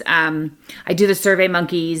those. I do the Survey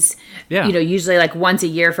Monkeys, Yeah. usually like once a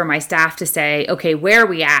year for my staff to say, okay, where are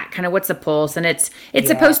we at? Kind of what's the pulse? And it's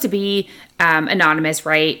supposed to be anonymous,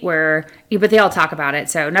 right? But they all talk about it.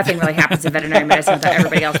 So nothing really happens in veterinary medicine without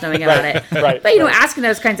everybody else knowing about it. Right, But, asking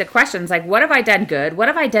those kinds of questions, like what have I done good? What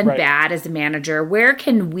have I done Right. bad as a manager? Where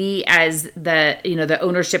can we as the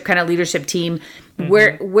ownership kind of leadership team,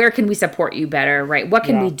 where can we support you better, right? What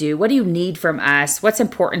can we do? What do you need from us? What's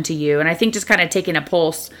important to you? And I think just kind of taking a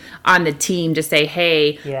pulse on the team to say,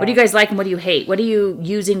 hey, what do you guys like and what do you hate? What are you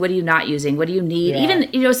using? What are you not using? What do you need? Yeah.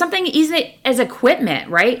 Even, something easy as equipment,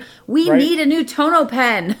 right? We need a new Tono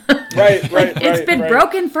pen. Right. It's been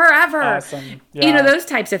broken forever. Awesome. Yeah. Those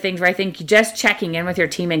types of things where I think just checking in with your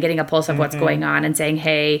team and getting a pulse of what's going on and saying,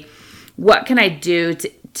 hey, what can I do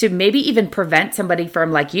to maybe even prevent somebody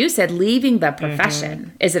from, like you said, leaving the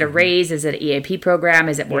profession? Is it a raise? Is it an EAP program?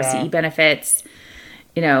 Is it more CE benefits?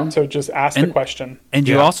 So just ask the question. And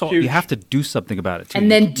you also, you have to do something about it too.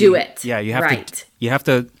 And then do it. Yeah, you have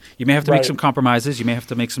to. You may have to make some compromises. You may have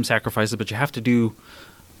to make some sacrifices, but you have to do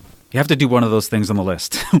one of those things on the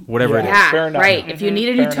list, whatever it is. Yeah, right. If you need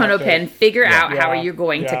a new Tono pen, figure out how are you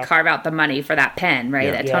going to carve out the money for that pen,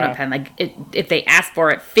 right? That Tono pen. Like, if they ask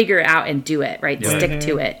for it, figure it out and do it, right? Stick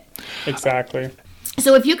to it. Exactly.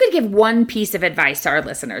 So if you could give one piece of advice to our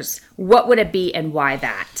listeners, what would it be and why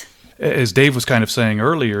that? As Dave was kind of saying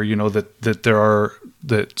earlier, that there are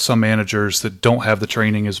some managers that don't have the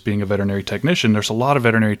training as being a veterinary technician. There's a lot of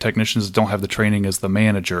veterinary technicians that don't have the training as the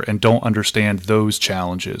manager and don't understand those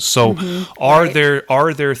challenges. So are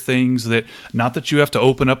there things that, not that you have to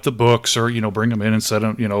open up the books or, bring them in and set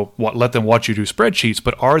them, let them watch you do spreadsheets,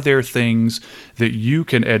 but are there things that you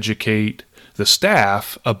can educate the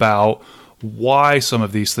staff about why some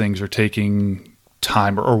of these things are taking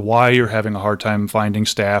time, or why you're having a hard time finding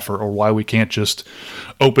staff, or why we can't just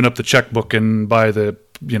open up the checkbook and buy the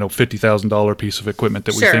 $50,000 piece of equipment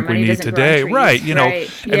that we think we need today, right?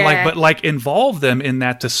 But involve them in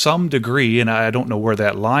that to some degree, and I don't know where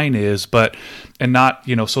that line is, but and not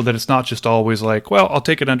so that it's not just always like, well, I'll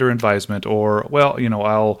take it under advisement, or well,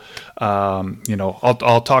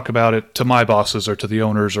 I'll talk about it to my bosses or to the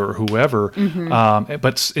owners or whoever,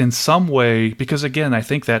 but in some way, because again, I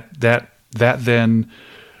think that then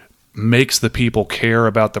makes the people care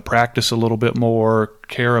about the practice a little bit more,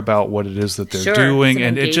 care about what it is that they're doing,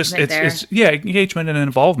 and it's engagement and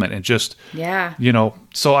involvement, and just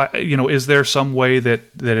So is there some way that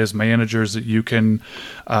as managers that you can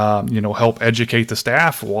help educate the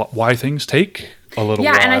staff why things take a little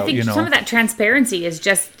while? And I think some of that transparency is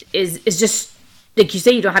just like you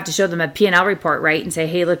say, you don't have to show them a P&L report, right? And say,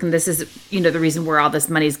 hey, look, and this is the reason where all this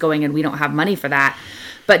money is going, and we don't have money for that.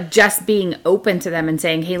 But just being open to them and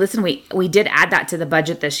saying, hey, listen, we did add that to the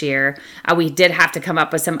budget this year. We did have to come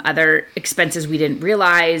up with some other expenses we didn't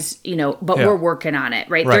realize, but we're working on it,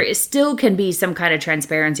 right? There still can be some kind of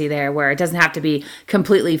transparency there where it doesn't have to be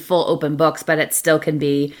completely full open books, but it still can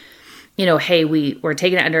be, hey, we're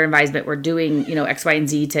taking it under advisement. We're doing, X, Y, and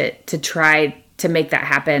Z to try to make that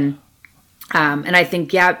happen. And I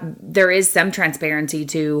think, there is some transparency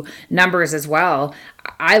to numbers as well.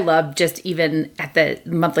 I love just even at the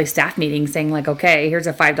monthly staff meeting saying like, okay, here's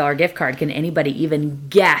a $5 gift card. Can anybody even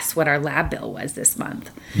guess what our lab bill was this month?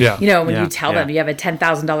 Yeah. When you tell them you have a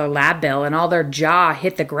 $10,000 lab bill and all their jaw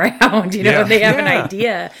hit the ground, they have an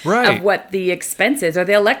idea of what the expense is, or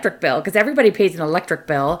the electric bill, because everybody pays an electric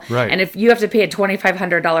bill. Right. And if you have to pay a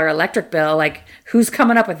 $2,500 electric bill, like who's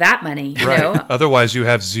coming up with that money? Otherwise you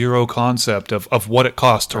have zero concept of what it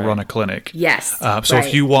costs to run a clinic. Yes. So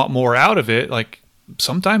if you want more out of it, like,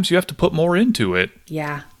 sometimes you have to put more into it.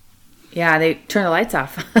 Yeah, they turn the lights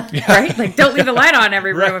off, right? Like, don't leave the light on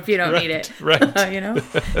every room if you don't need it. Right.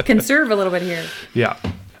 Conserve a little bit here. Yeah.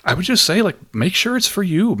 I would just say, like, make sure it's for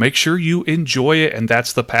you. Make sure you enjoy it, and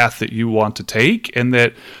that's the path that you want to take, and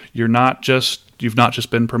that you've not just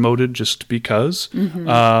been promoted just because,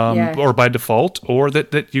 or by default, or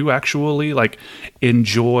that you actually like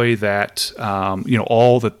enjoy that,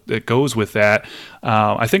 all that goes with that.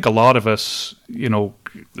 I think a lot of us,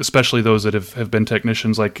 especially those that have been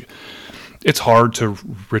technicians, like, it's hard to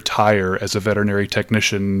retire as a veterinary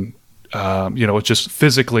technician. It's just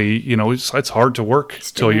physically, it's hard to work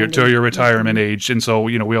till your retirement age. And so,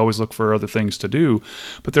 we always look for other things to do,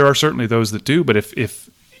 but there are certainly those that do. But if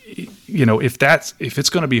it's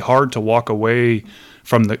going to be hard to walk away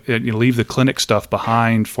from leave the clinic stuff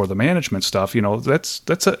behind for the management stuff,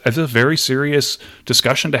 that's a very serious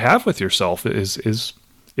discussion to have with yourself. Is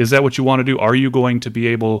that what you want to do? Are you going to be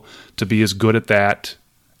able to be as good at that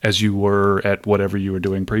as you were at whatever you were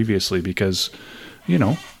doing previously? Because,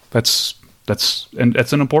 that's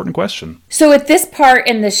an important question. So at this part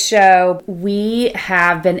in the show, we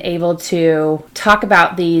have been able to talk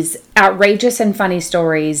about these outrageous and funny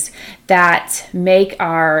stories that make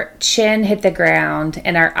our chin hit the ground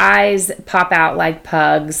and our eyes pop out like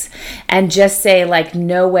pugs, and just say like,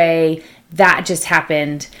 no way, that just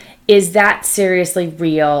happened. is that seriously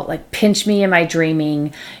real? Like, pinch me, am I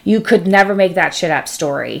dreaming? You could never make that shit up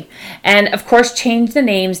story. And of course, change the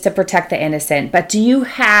names to protect the innocent. But do you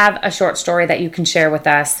have a short story that you can share with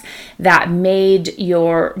us that made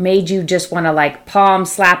you just want to like palm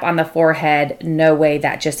slap on the forehead? No way,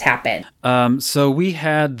 that just happened. So we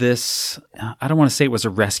had this, I don't want to say it was a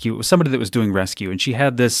rescue. It was somebody that was doing rescue, and she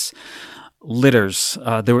had this litters.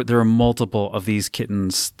 There were multiple of these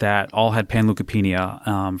kittens that all had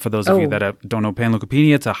panleukopenia. For those of you that don't know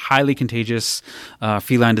panleukopenia, it's a highly contagious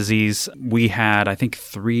feline disease. We had, I think,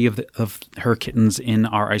 3 of her kittens in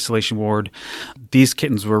our isolation ward. These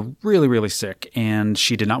kittens were really, really sick, and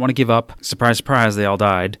she did not want to give up. Surprise, surprise, they all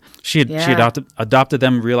died. She adopted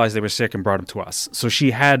them, realized they were sick, and brought them to us. So she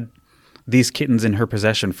had these kittens in her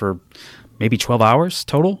possession for maybe 12 hours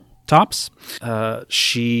total, tops.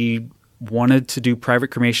 She wanted to do private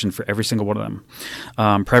cremation for every single one of them.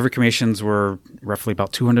 Private cremations were roughly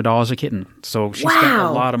about $200 a kitten. So she spent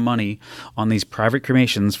a lot of money on these private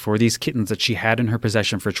cremations for these kittens that she had in her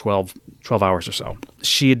possession for 12 hours or so.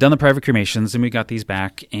 She had done the private cremations, and we got these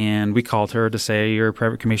back, and we called her to say, your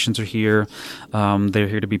private cremations are here. They're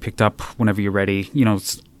here to be picked up whenever you're ready. You know,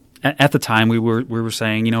 at the time we were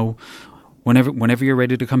saying, you know, whenever you're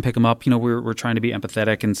ready to come pick them up, you know, we're trying to be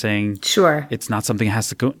empathetic and saying, sure, it's not something that has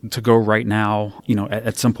to go right now. You know,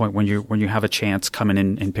 at some point when you have a chance, come in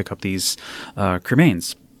and pick up these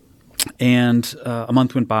cremains. And a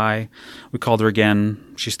month went by. We called her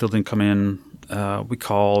again. She still didn't come in. We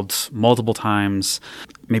called multiple times,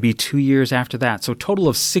 maybe 2 years after that. So a total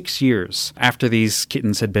of 6 years after these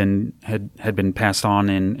kittens had been passed on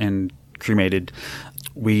and cremated.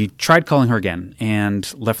 We tried calling her again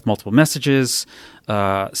and left multiple messages,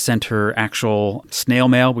 sent her actual snail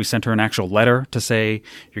mail. We sent her an actual letter to say,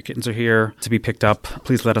 your kittens are here to be picked up.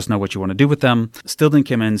 Please let us know what you want to do with them. Still didn't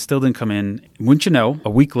come in. Wouldn't you know, a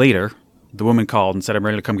week later, the woman called and said, I'm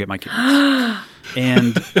ready to come get my kittens.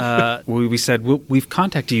 And we said, we've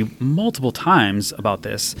contacted you multiple times about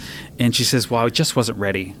this. And she says, well, I just wasn't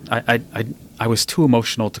ready. I was too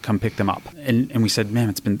emotional to come pick them up. And we said,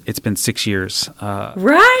 ma'am, it's been 6 years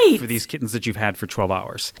for these kittens that you've had for 12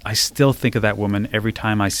 hours. I still think of that woman every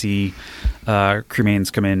time I see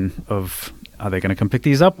cremains come in of, are they going to come pick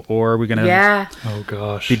these up, or are we going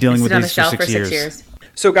to be dealing with these for 6 years?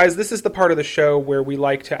 So, guys, this is the part of the show where we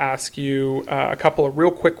like to ask you a couple of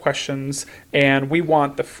real quick questions, and we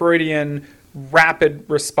want the Freudian rapid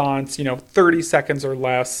response, 30 seconds or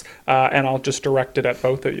less, and I'll just direct it at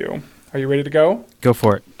both of you. Are you ready to go? Go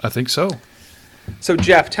for it. I think so. So,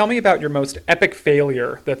 Jeff, tell me about your most epic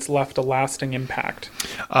failure that's left a lasting impact.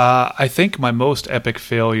 I think my most epic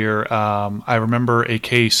failure, I remember a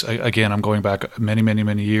case, again, I'm going back many, many,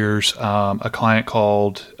 many years. A client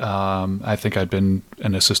called, I think I'd been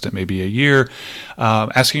an assistant maybe a year,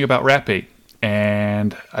 asking about rat bait.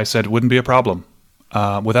 And I said, wouldn't be a problem,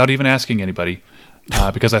 without even asking anybody,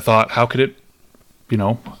 because I thought, how could it,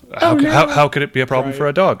 how could it be a problem for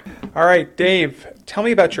a dog? All right, Dave, tell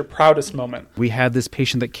me about your proudest moment. We had this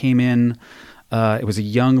patient that came in. It was a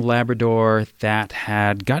young Labrador that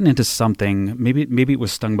had gotten into something. Maybe it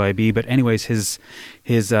was stung by a bee, but anyways, his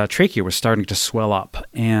trachea was starting to swell up,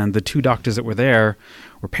 and the 2 doctors that were there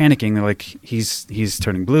were panicking. They're like, he's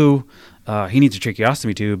turning blue. He needs a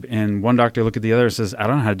tracheostomy tube. And one doctor looked at the other and says, I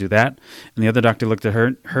don't know how to do that. And the other doctor looked at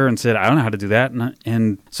her and said, I don't know how to do that.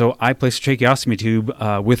 And so I placed a tracheostomy tube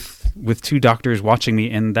with 2 doctors watching me,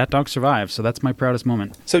 and that dog survived. So that's my proudest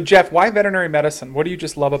moment. So, Jeff, why veterinary medicine? What do you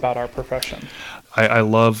just love about our profession? I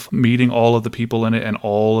love meeting all of the people in it and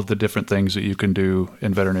all of the different things that you can do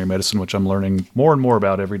in veterinary medicine, which I'm learning more and more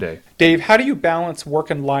about every day. Dave, how do you balance work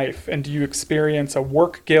and life? And do you experience a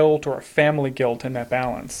work guilt or a family guilt in that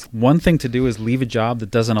balance? One thing to do is leave a job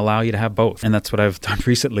that doesn't allow you to have both. And that's what I've done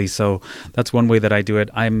recently. So that's one way that I do it.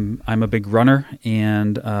 I'm a big runner,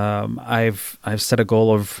 and I've set a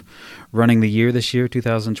goal of running the year this year,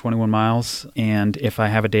 2,021 miles. And if I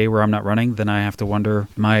have a day where I'm not running, then I have to wonder,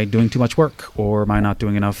 am I doing too much work, or am I not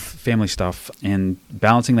doing enough family stuff? And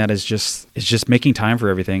balancing that is just making time for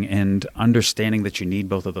everything and understanding that you need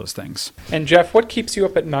both of those things. And Jeff, what keeps you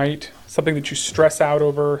up at night? Something that you stress out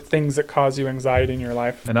over, things that cause you anxiety in your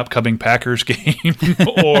life? An upcoming Packers game,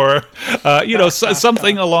 or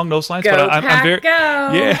something along those lines. Go, but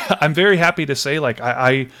I'm very happy to say, like,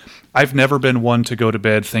 I've never been one to go to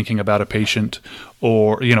bed thinking about a patient,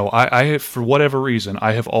 or I for whatever reason,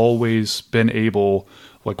 I have always been able,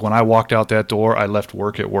 Like when I walked out that door, I left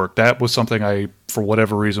work at work. That was something I, for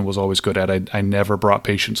whatever reason, was always good at. I never brought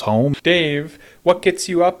patients home. Dave, what gets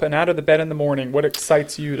you up and out of the bed in the morning? What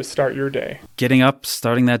excites you to start your day? Getting up,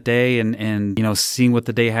 starting that day, and seeing what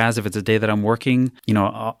the day has. If it's a day that I'm working,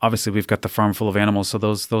 obviously we've got the farm full of animals, so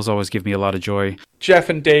those always give me a lot of joy. Jeff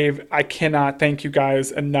and Dave, I cannot thank you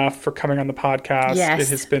guys enough for coming on the podcast. Yes. It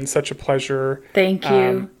has been such a pleasure. Thank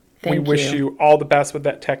you. We wish you all the best with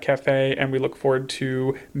that Tech Cafe, and we look forward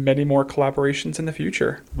to many more collaborations in the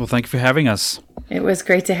future. Well, thank you for having us. It was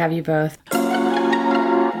great to have you both.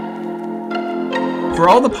 For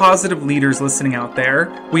all the positive leaders listening out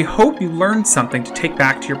there, we hope you learned something to take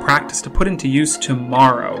back to your practice to put into use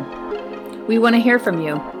tomorrow. We want to hear from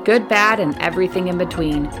you, good, bad, and everything in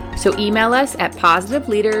between. So email us at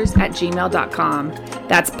positiveleaders@gmail.com.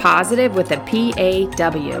 That's positive with a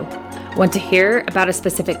PAW. Want to hear about a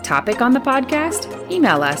specific topic on the podcast?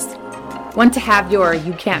 Email us. Want to have your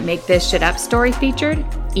You Can't Make This Shit Up story featured?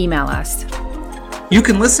 Email us. You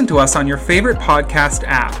can listen to us on your favorite podcast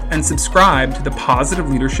app and subscribe to the Positive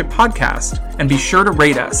Leadership Podcast. And be sure to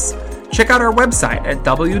rate us. Check out our website at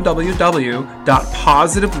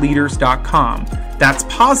www.positiveleaders.com. That's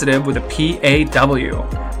positive with a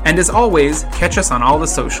PAW. And as always, catch us on all the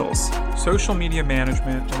socials. Social media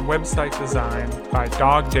management and website design by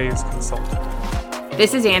Dog Days Consulting.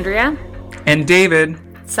 This is Andrea. And David.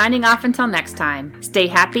 Signing off until next time. Stay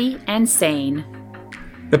happy and sane.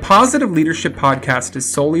 The Positive Leadership Podcast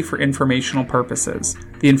is solely for informational purposes.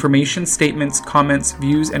 The information, statements, comments,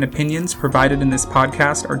 views, and opinions provided in this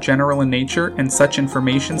podcast are general in nature, and such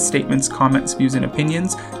information, statements, comments, views, and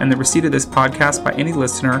opinions, and the receipt of this podcast by any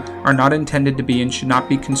listener are not intended to be and should not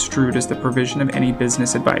be construed as the provision of any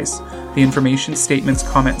business advice. The information, statements,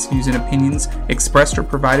 comments, views, and opinions expressed or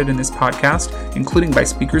provided in this podcast, including by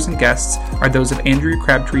speakers and guests, are those of Andrea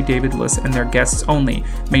Crabtree, David Liss, and their guests only,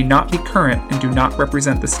 may not be current, and do not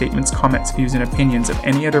represent the statements, comments, views, and opinions of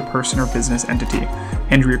any other person or business entity.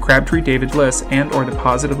 Andrea Crabtree, David Liss, and or the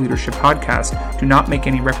Positive Leadership Podcast do not make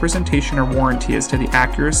any representation or warranty as to the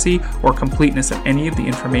accuracy or completeness of any of the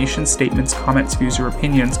information, statements, comments, views, or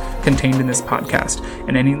opinions contained in this podcast,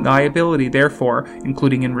 and any liability, therefore,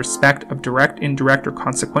 including in respect of direct, indirect, or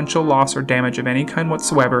consequential loss or damage of any kind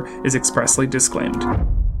whatsoever, is expressly disclaimed.